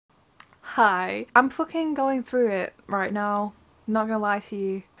Hi. I'm fucking going through it right now. Not gonna lie to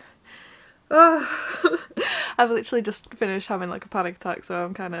you. Ugh. I've literally just finished having like a panic attack, so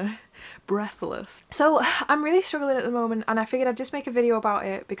I'm kind of breathless. So I'm really struggling at the moment, and I figured I'd just make a video about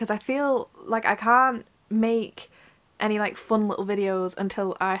it because I feel like I can't make any like fun little videos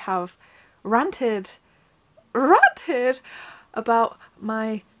until I have ranted about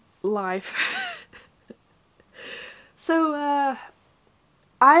my life. So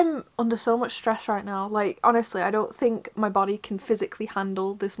I'm under so much stress right now. Like, honestly, I don't think my body can physically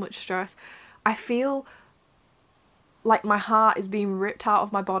handle this much stress. I feel like my heart is being ripped out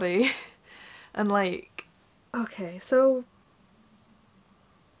of my body. And like, okay, so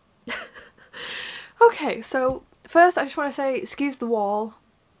okay, so first I just want to say excuse the wall.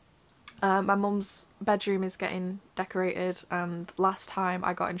 My mum's bedroom is getting decorated, and last time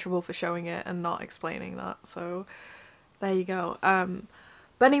I got in trouble for showing it and not explaining that, so there you go.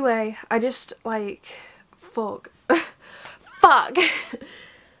 But anyway, I just like fuck. Fuck.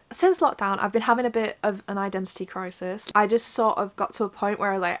 Since lockdown, I've been having a bit of an identity crisis. I just sort of got to a point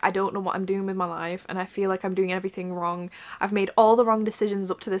where like I don't know what I'm doing with my life, and I feel like I'm doing everything wrong. I've made all the wrong decisions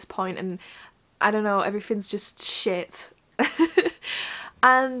up to this point, and I don't know, everything's just shit.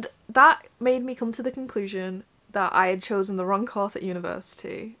 And that made me come to the conclusion that I had chosen the wrong course at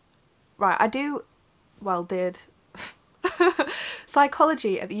university. Right, did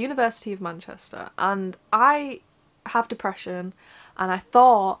psychology at the University of Manchester, and I have depression, and I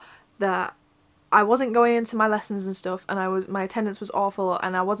thought that I wasn't going into my lessons and stuff, and my attendance was awful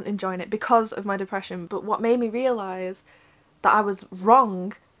and I wasn't enjoying it because of my depression. But what made me realise that I was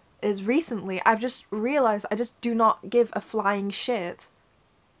wrong is recently I've just realised I just do not give a flying shit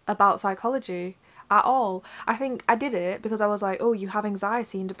about psychology at all. I think I did it because I was like, oh, you have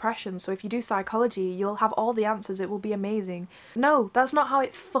anxiety and depression, so if you do psychology you'll have all the answers, it will be amazing. No, that's not how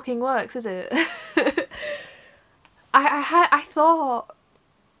it fucking works, is it? I thought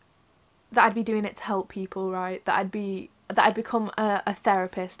that I'd be doing it to help people, right? That I'd become a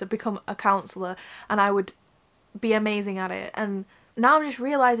therapist, I'd become a counsellor, and I would be amazing at it. And now I'm just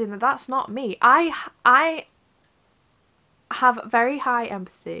realising that that's not me. I have very high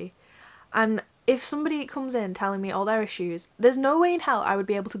empathy, and if somebody comes in telling me all their issues, there's no way in hell I would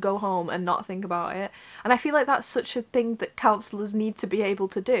be able to go home and not think about it. And I feel like that's such a thing that counsellors need to be able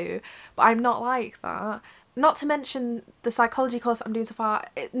to do, but I'm not like that. Not to mention the psychology course I'm doing so far,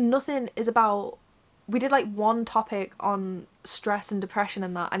 nothing is about... We did like one topic on stress and depression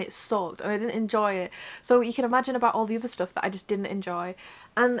and that, and it sucked and I didn't enjoy it. So you can imagine about all the other stuff that I just didn't enjoy.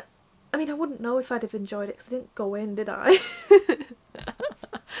 And I mean, I wouldn't know if I'd have enjoyed it because I didn't go in, did I?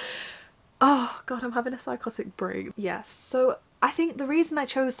 Oh god, I'm having a psychotic break. Yes, so I think the reason I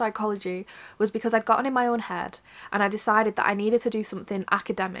chose psychology was because I'd gotten in my own head and I decided that I needed to do something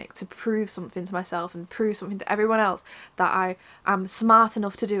academic to prove something to myself and prove something to everyone else that I am smart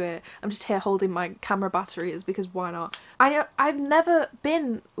enough to do it. I'm just here holding my camera batteries because why not? I've never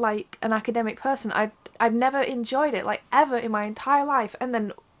been like an academic person. I've never enjoyed it like ever in my entire life, and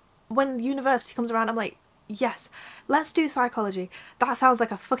then when university comes around I'm like, yes, let's do psychology. That sounds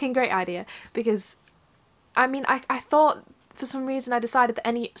like a fucking great idea. Because I mean, I thought for some reason I decided that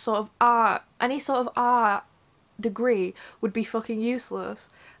any sort of art degree would be fucking useless.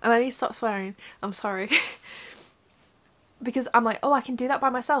 And I need to stop swearing, I'm sorry. Because I'm like, oh, I can do that by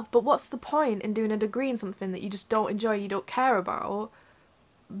myself, but what's the point in doing a degree in something that you just don't enjoy, you don't care about,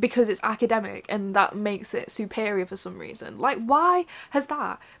 because it's academic and that makes it superior for some reason? Like, why has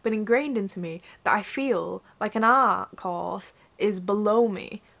that been ingrained into me that I feel like an art course is below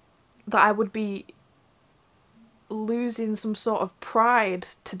me, that I would be losing some sort of pride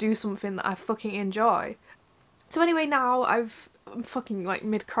to do something that I fucking enjoy? So anyway, now I'm fucking like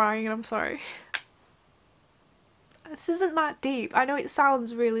mid-crying and I'm sorry. This isn't that deep. I know it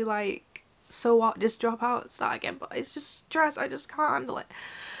sounds really like, so what, just drop out and start again, but it's just stress, I just can't handle it.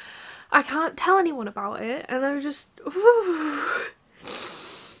 I can't tell anyone about it, and I'm just...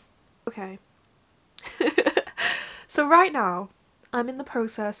 Okay. So right now, I'm in the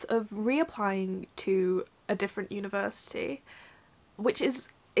process of reapplying to a different university, which is...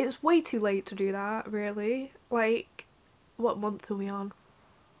 It's way too late to do that, really. Like, what month are we on?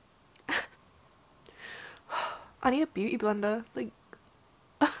 I need a beauty blender. Like...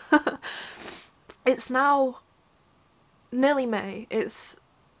 It's now nearly May. It's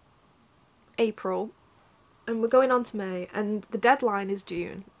April and we're going on to May, and the deadline is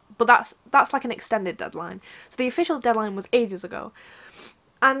June, but that's like an extended deadline. So the official deadline was ages ago,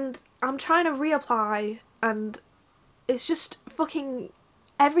 and I'm trying to reapply, and it's just fucking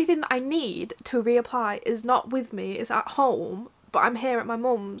everything that I need to reapply is not with me, it's at home but I'm here at my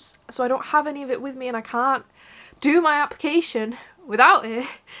mum's, so I don't have any of it with me and I can't do my application without it.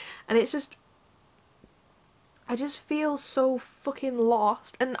 And it's just, I just feel so fucking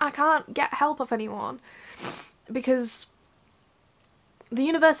lost, and I can't get help off anyone because the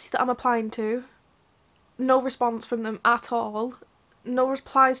university that I'm applying to, no response from them at all. No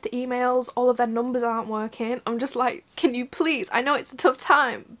replies to emails, all of their numbers aren't working. I'm just like, can you please? I know it's a tough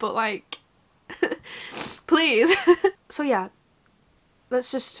time, but like, please. So yeah,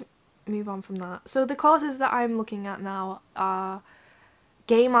 let's just move on from that. So the courses that I'm looking at now are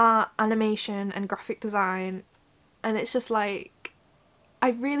game art, animation, and graphic design. And it's just like, I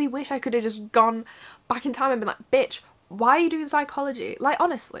really wish I could have just gone back in time and been like, bitch, why are you doing psychology? Like,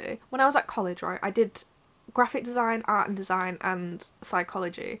 honestly, when I was at college, right, I did graphic design, art and design, and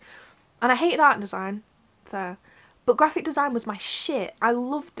psychology. And I hated art and design, fair. But graphic design was my shit. I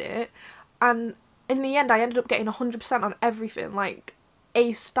loved it. And in the end, I ended up getting 100% on everything. Like,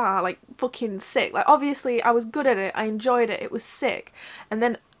 A star, like, fucking sick. Like, obviously, I was good at it. I enjoyed it. It was sick. And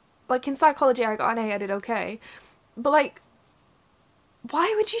then, like, in psychology, I got an A. I did okay. But, like,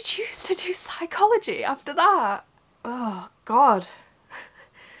 why would you choose to do psychology after that? Oh, God.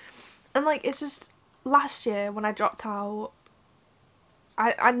 And, like, it's just, last year when I dropped out,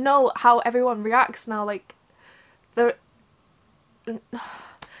 I know how everyone reacts now, like, like,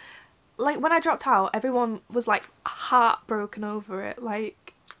 when I dropped out, everyone was, like, heartbroken over it,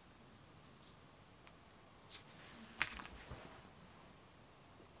 like,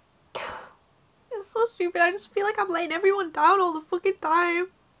 it's so stupid. I just feel like I'm letting everyone down all the fucking time.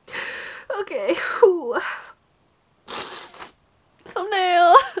 Okay, whew.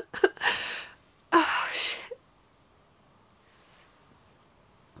 Thumbnail. Oh, shit.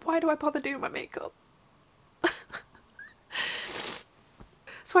 Why do I bother doing my makeup?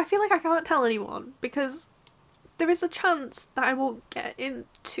 So I feel like I can't tell anyone because there is a chance that I won't get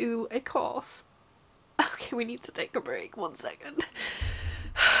into a course. Okay, we need to take a break. 1 second.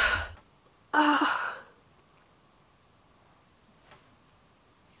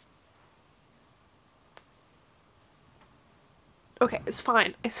 Okay, it's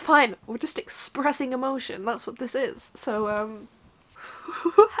fine. It's fine. We're just expressing emotion. That's what this is. So,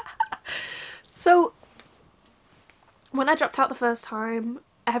 so when I dropped out the first time,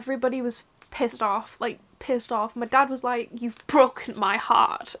 everybody was pissed off, like, pissed off. My dad was like, you've broken my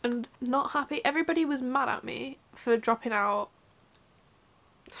heart, and not happy. Everybody was mad at me for dropping out.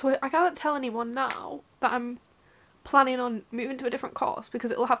 So I can't tell anyone now that I'm planning on moving to a different course because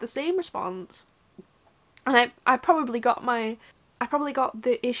it will have the same response. And I probably got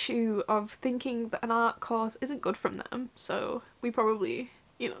the issue of thinking that an art course isn't good from them, so we probably,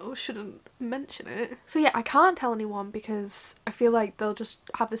 you know, shouldn't mention it. So yeah, I can't tell anyone because I feel like they'll just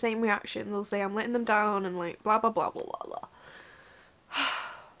have the same reaction. They'll say I'm letting them down and like blah blah blah blah blah blah.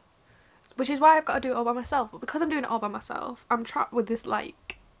 Which is why I've got to do it all by myself. But because I'm doing it all by myself, I'm trapped with this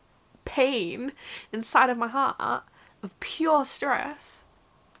like pain inside of my heart of pure stress.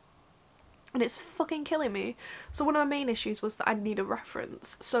 And it's fucking killing me. So one of my main issues was that I need a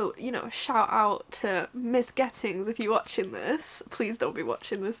reference. So, you know, shout out to Miss Gettings if you're watching this. Please don't be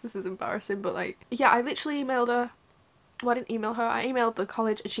watching this. This is embarrassing. But like, yeah, I literally emailed her. Well, I didn't email her. I emailed the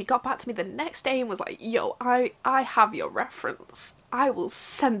college and she got back to me the next day and was like, yo, I have your reference. I will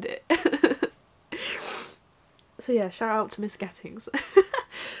send it. So yeah, shout out to Miss Gettings.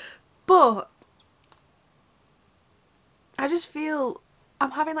 But I just feel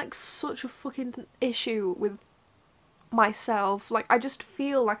I'm having like such a fucking issue with myself. Like, I just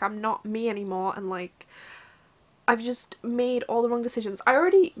feel like I'm not me anymore, and like I've just made all the wrong decisions. I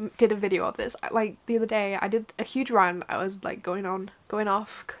already did a video of this. Like the other day I did a huge rant. I was like go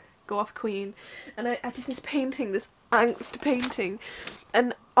off queen, and I did this painting, this angst painting,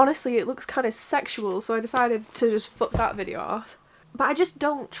 and honestly it looks kind of sexual, so I decided to just fuck that video off. But I just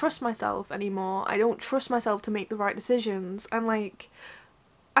don't trust myself anymore. I don't trust myself to make the right decisions, and like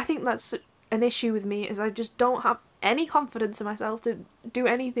I think that's an issue with me, is I just don't have any confidence in myself to do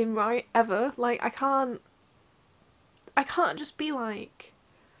anything right ever. Like I can't just be like,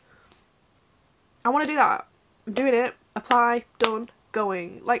 I want to do that, I'm doing it, apply, done,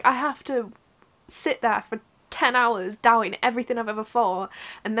 going. Like I have to sit there for 10 hours doubting everything I've ever thought,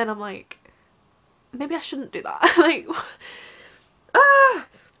 and then I'm like, maybe I shouldn't do that. Like,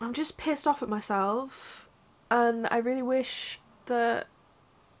 I'm just pissed off at myself, and I really wish that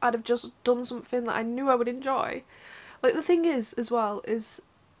I'd have just done something that I knew I would enjoy. Like the thing is, as well, is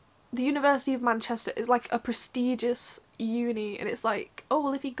the University of Manchester is like a prestigious uni, and it's like, oh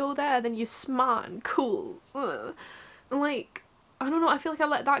well, if you go there then you're smart and cool. Ugh. And like, I don't know, I feel like I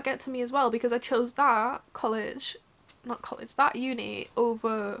let that get to me as well because I chose that college not college, that uni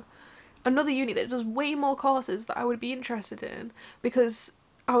over another uni that does way more courses that I would be interested in, because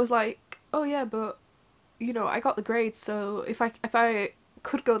I was like, oh yeah, but you know, I got the grades, so if I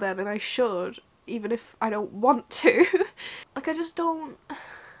could go there, then I should, even if I don't want to. Like, I just don't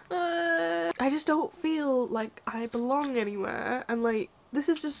feel like I belong anywhere, and like, this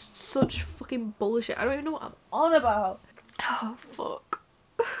is just such fucking bullshit. I don't even know what I'm on about. Oh, fuck.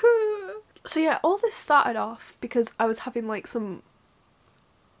 So yeah, all this started off because I was having like some,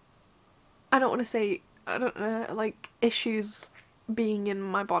 I don't want to say, I don't know, like issues being in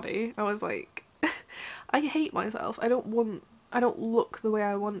my body. I was like, I hate myself. I don't look the way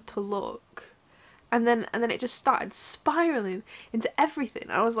I want to look. And then it just started spiraling into everything.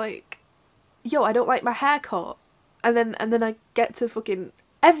 I was like, yo, I don't like my haircut. And then I get to fucking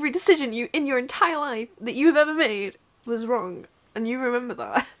every decision you in your entire life that you've ever made was wrong. And you remember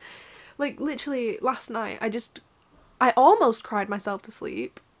that. Like, literally last night I almost cried myself to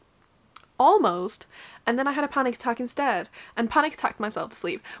sleep. Almost. And then I had a panic attack instead, and panic attacked myself to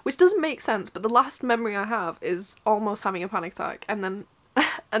sleep, which doesn't make sense, but the last memory I have is almost having a panic attack, and then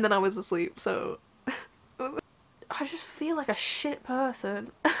I was asleep. So I just feel like a shit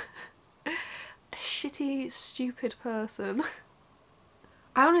person. A shitty, stupid person.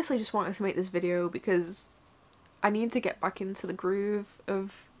 I honestly just wanted to make this video because I need to get back into the groove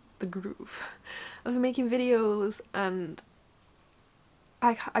of making videos, and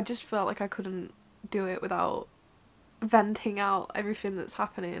I just felt like I couldn't do it without venting out everything that's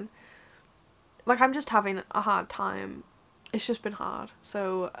happening. Like, I'm just having a hard time. It's just been hard.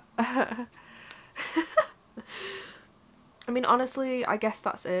 So I mean, honestly, I guess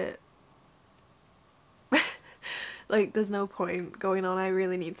that's it. Like, there's no point going on. I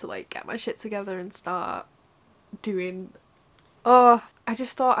really need to like get my shit together and start doing, oh, I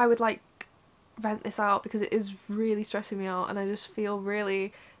just thought I would like vent this out because it is really stressing me out, and I just feel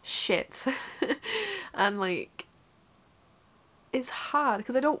really shit. And like, it's hard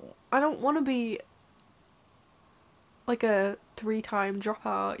because I don't want to be like a 3-time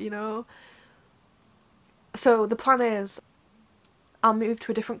dropout, you know? So the plan is I'll move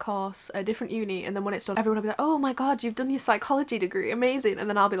to a different course, a different uni, and then when it's done, everyone will be like, oh my god, you've done your psychology degree, amazing. And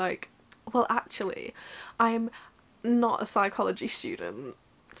then I'll be like, well, actually, I'm not a psychology student,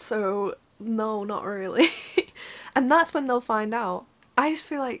 so no, not really. And that's when they'll find out. I just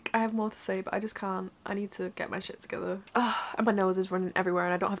feel like I have more to say, but I just can't. I need to get my shit together. Ugh, and my nose is running everywhere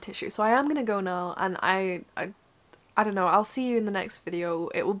and I don't have tissue, so I am gonna go now, and I don't know, I'll see you in the next video.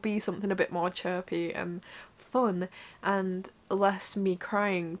 It will be something a bit more chirpy and fun and less me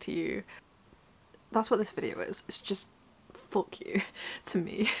crying to you. That's what this video is. It's just fuck you to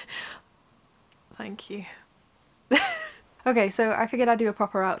me. Thank you. Okay, so I figured I'd do a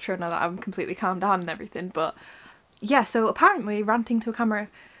proper outro now that I'm completely calmed down and everything, but yeah, so apparently ranting to a camera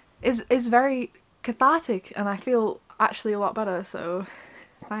is very cathartic, and I feel actually a lot better, so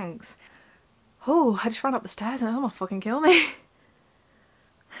thanks. Oh, I just ran up the stairs and it'll fucking kill me.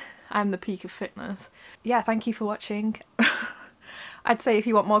 I'm the peak of fitness. Yeah, thank you for watching. I'd say if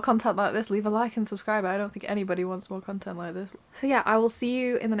you want more content like this, leave a like and subscribe. I don't think anybody wants more content like this. So yeah, I will see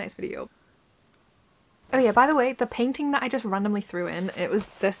you in the next video. Oh yeah, by the way, the painting that I just randomly threw in, it was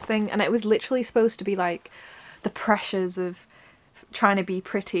this thing, and it was literally supposed to be like the pressures of trying to be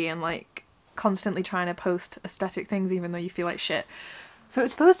pretty and like constantly trying to post aesthetic things even though you feel like shit. So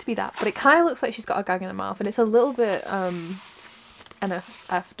it's supposed to be that, but it kind of looks like she's got a gag in her mouth, and it's a little bit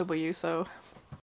NSFW, so